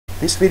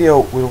This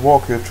video will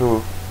walk you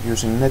through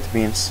using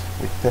NetBeans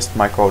with Test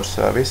My Code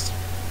service.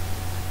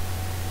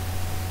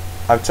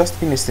 I've just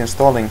finished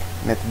installing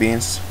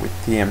NetBeans with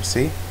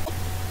TMC.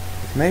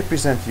 It may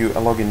present you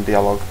a login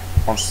dialog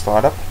on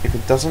startup. If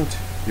it doesn't,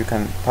 you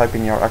can type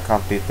in your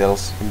account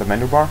details in the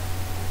menu bar,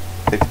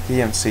 click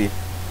TMC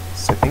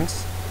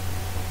settings.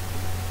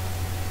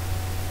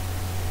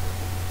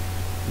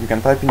 You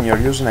can type in your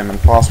username and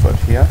password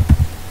here.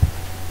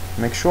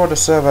 Make sure the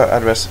server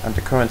address and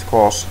the current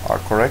course are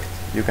correct.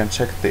 You can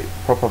check the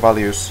proper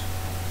values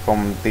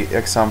from the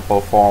example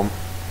form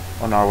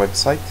on our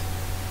website.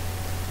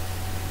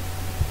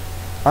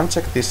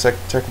 Uncheck these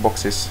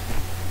checkboxes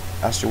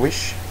as you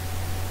wish.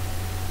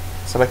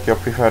 Select your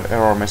preferred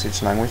error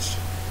message language.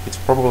 It's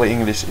probably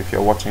English if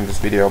you're watching this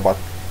video, but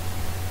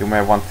you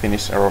may want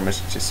Finnish error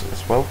messages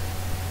as well.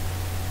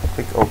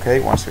 Click OK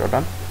once you're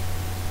done.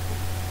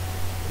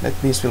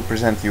 NetBeans will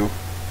present you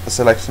a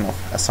selection of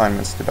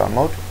assignments to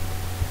download.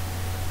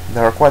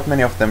 There are quite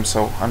many of them,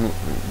 so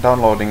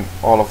downloading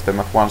all of them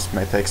at once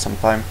may take some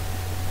time.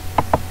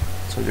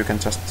 So you can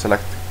just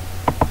select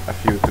a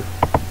few to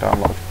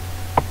download.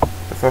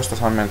 The first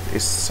assignment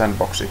is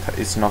sandbox.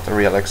 It's not a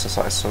real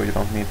exercise, so you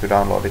don't need to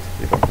download it if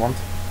you don't want.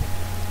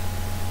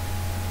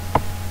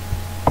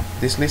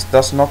 This list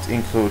does not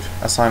include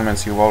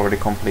assignments you've already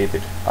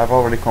completed. I've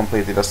already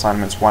completed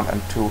assignments 1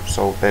 and 2,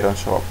 so they don't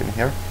show up in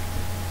here.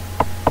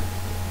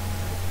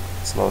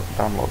 Let's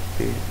download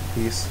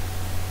these.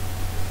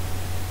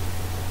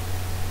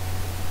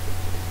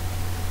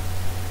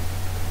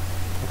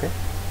 Okay.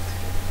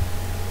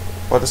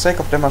 For the sake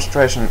of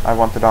demonstration, I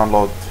want to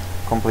download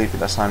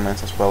completed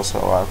assignments as well, so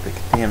I'll click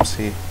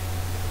TMC,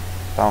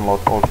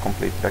 download all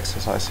completed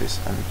exercises,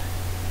 and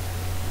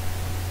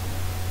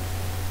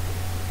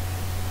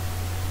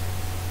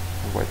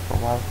wait for a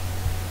while.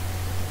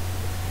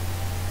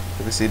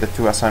 So we see the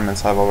 2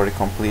 assignments I've already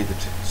completed,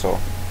 so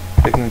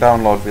clicking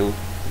download will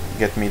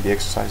get me the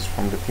exercises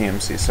from the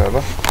TMC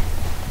server.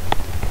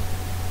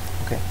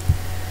 Okay.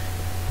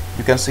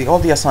 You can see all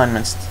the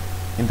assignments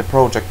in the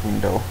project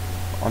window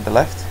on the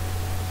left.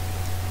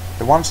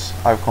 The ones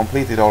I've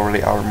completed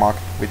already are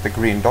marked with the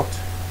green dot,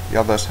 the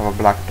others have a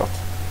black dot.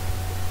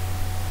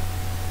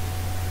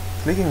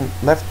 Clicking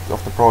left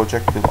of the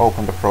project will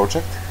open the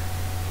project.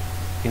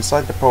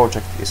 Inside the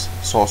project is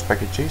source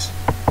packages.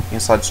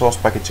 Inside source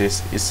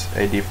packages is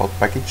a default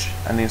package,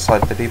 and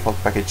inside the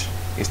default package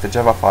is the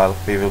Java file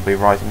we will be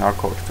writing our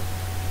code to.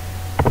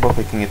 Double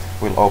clicking it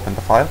will open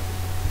the file.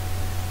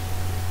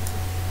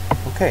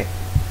 Okay.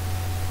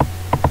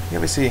 Here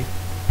we see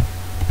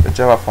the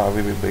Java file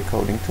we will be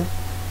coding to.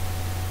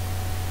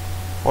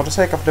 For the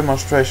sake of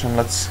demonstration,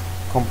 let's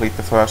complete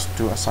the first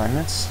 2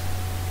 assignments.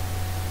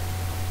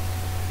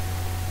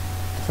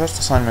 The first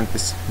assignment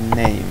is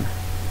name.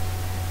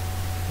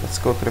 Let's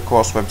go to the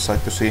course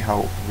website to see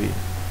how we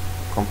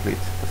complete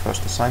the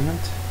first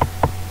assignment.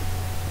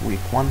 Week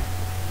 1.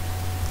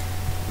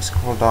 We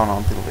scroll down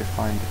until we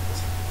find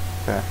it.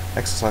 There,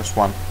 exercise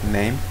 1,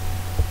 name.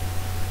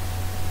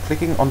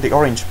 Clicking on the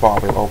orange bar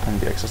will open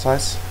the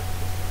exercise.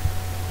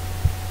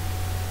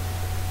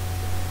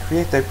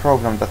 Create a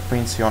program that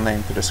prints your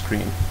name to the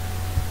screen.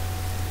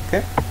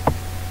 Okay.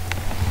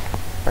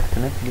 Back to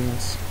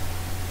NetBeans.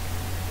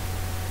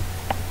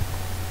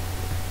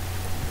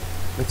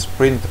 Let's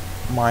print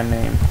my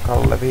name,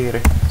 Kalle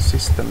Viiri,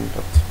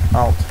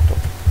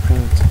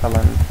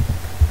 system.out.println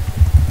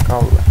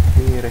Kalle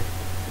Viiri.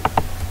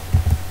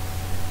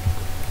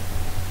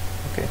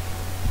 Okay.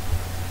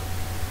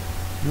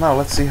 Now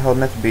let's see how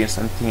NetBeans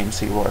and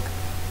TMC work.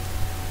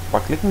 By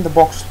clicking the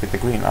box with the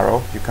green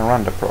arrow, you can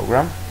run the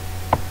program.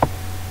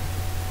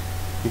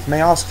 It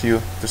may ask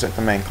you to set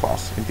the main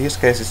class. In these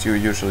cases you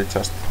usually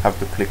just have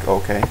to click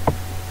OK.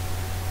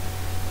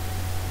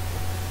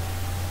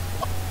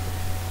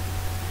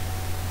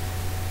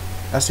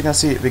 As you can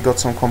see, we got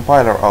some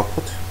compiler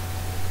output.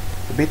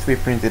 The bit we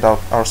printed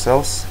out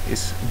ourselves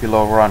is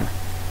below run.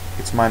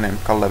 It's my name,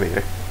 Kalle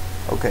Viiri.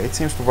 Okay, it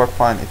seems to work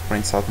fine. It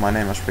prints out my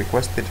name as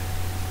requested.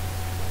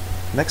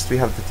 Next we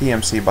have the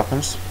TMC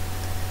buttons.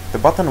 The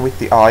button with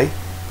the eye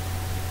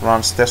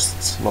runs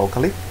tests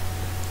locally,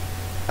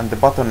 and the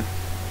button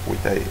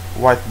with a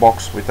white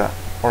box with an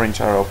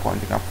orange arrow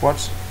pointing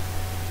upwards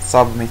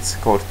submits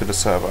code to the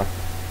server.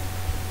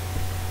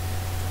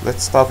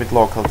 Let's start with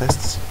local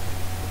tests.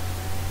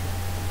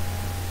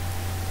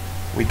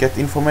 We get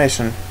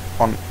information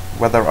on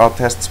whether our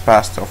tests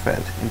passed or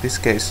failed. In this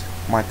case,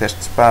 my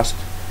tests passed.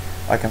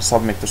 I can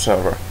submit to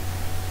server.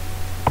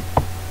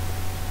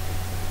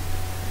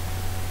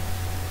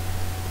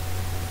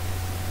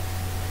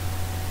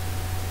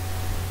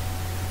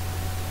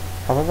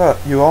 However,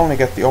 you only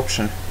get the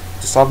option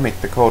to submit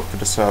the code to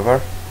the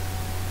server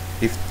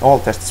if all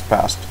tests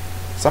passed.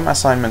 Some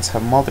assignments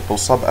have multiple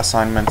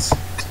sub-assignments,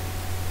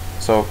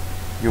 so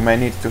you may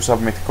need to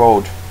submit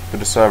code to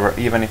the server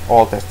even if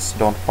all tests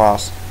don't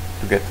pass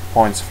to get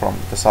points from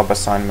the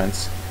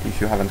sub-assignments if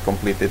you haven't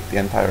completed the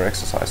entire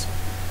exercise.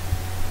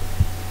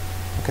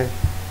 Okay.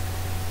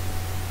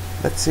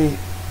 Let's see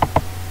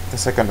the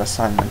second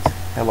assignment,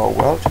 Hello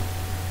World.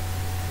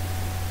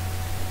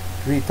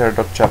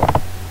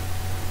 greeter.java.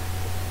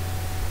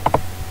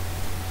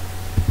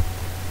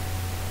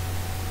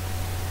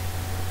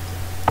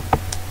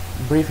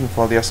 Briefing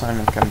for the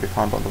assignment can be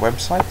found on the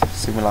website,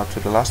 similar to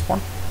the last one.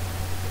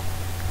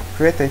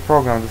 Create a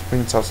program that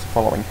prints out the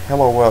following: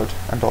 hello world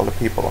and all the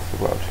people of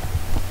the world.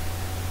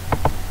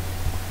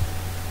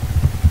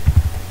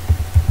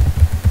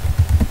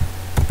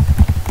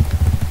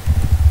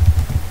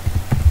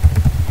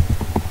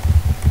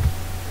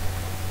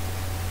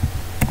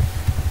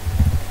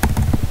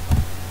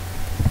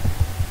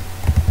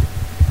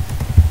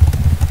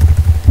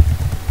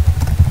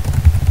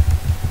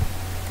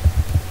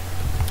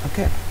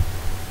 Okay.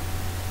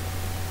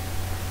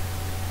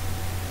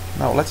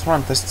 Now let's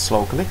run tests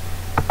locally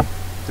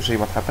to see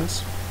what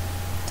happens.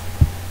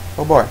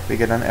 Oh boy, we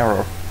get an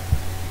error.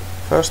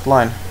 First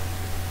line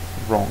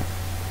wrong.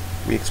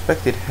 We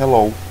expected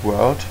hello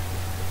world,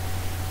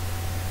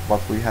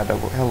 but we had a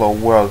hello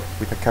world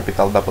with a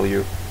capital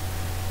W.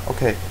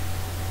 Okay.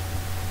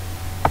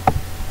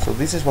 So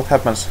this is what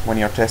happens when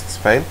your tests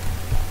fail.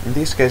 In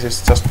these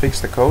cases, just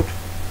fix the code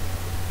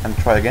and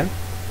try again.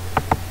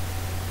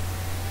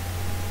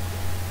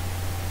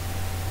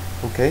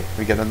 Okay,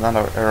 we get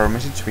another error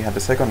message. We had the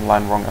second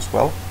line wrong as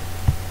well.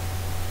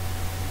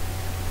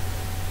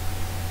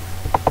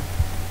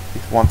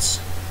 It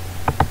wants,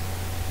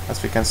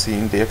 as we can see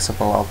in the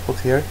XML output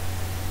here,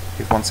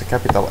 it wants a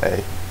capital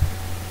A.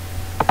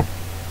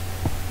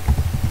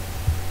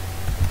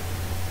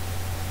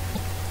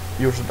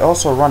 You should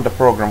also run the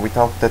program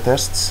without the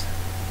tests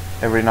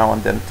every now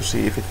and then to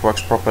see if it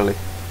works properly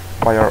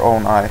by your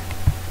own eye.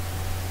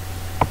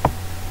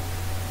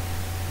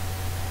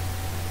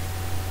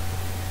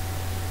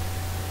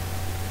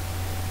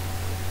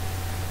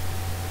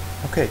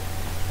 Okay,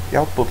 the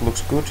output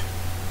looks good,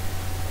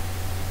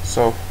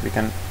 so we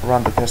can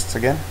run the tests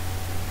again.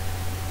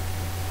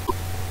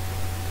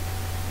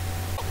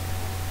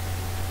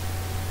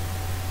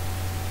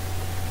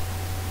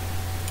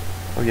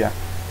 Oh yeah,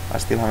 I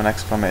still have an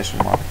exclamation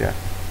mark here.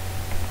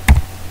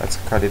 Let's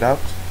cut it out.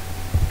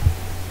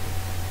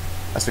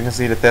 As you can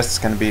see, the tests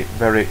can be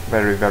very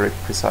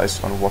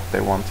precise on what they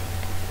want.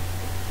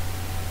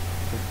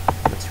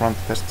 Let's run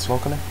the tests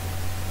locally.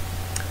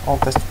 All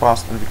tests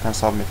passed and we can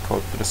submit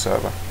code to the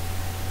server.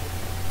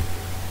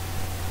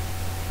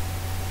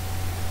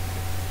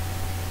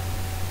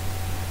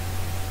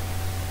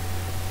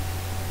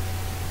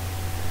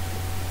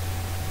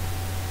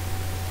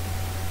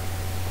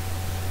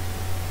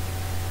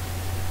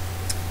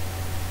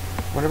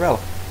 Very well.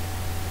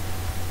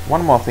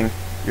 One more thing,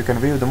 you can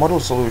view the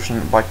model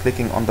solution by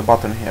clicking on the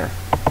button here.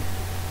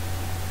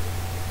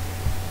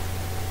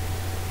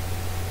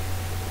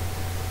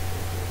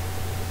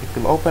 It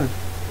will open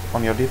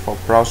on your default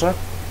browser.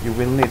 You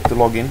will need to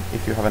log in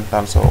if you haven't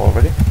done so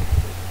already.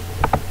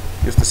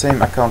 Use the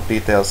same account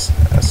details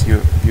as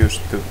you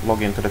used to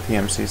log into the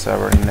TMC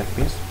server in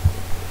NetBeans.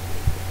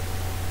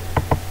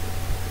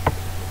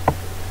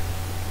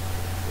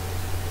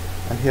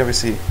 And here we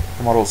see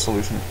the model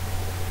solution,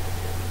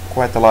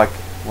 quite alike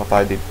what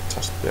I did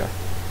just there.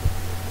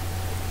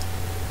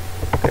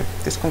 Okay,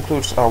 this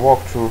concludes our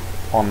walkthrough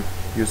on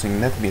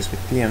using NetBeans with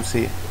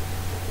TMC.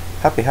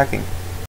 Happy hacking!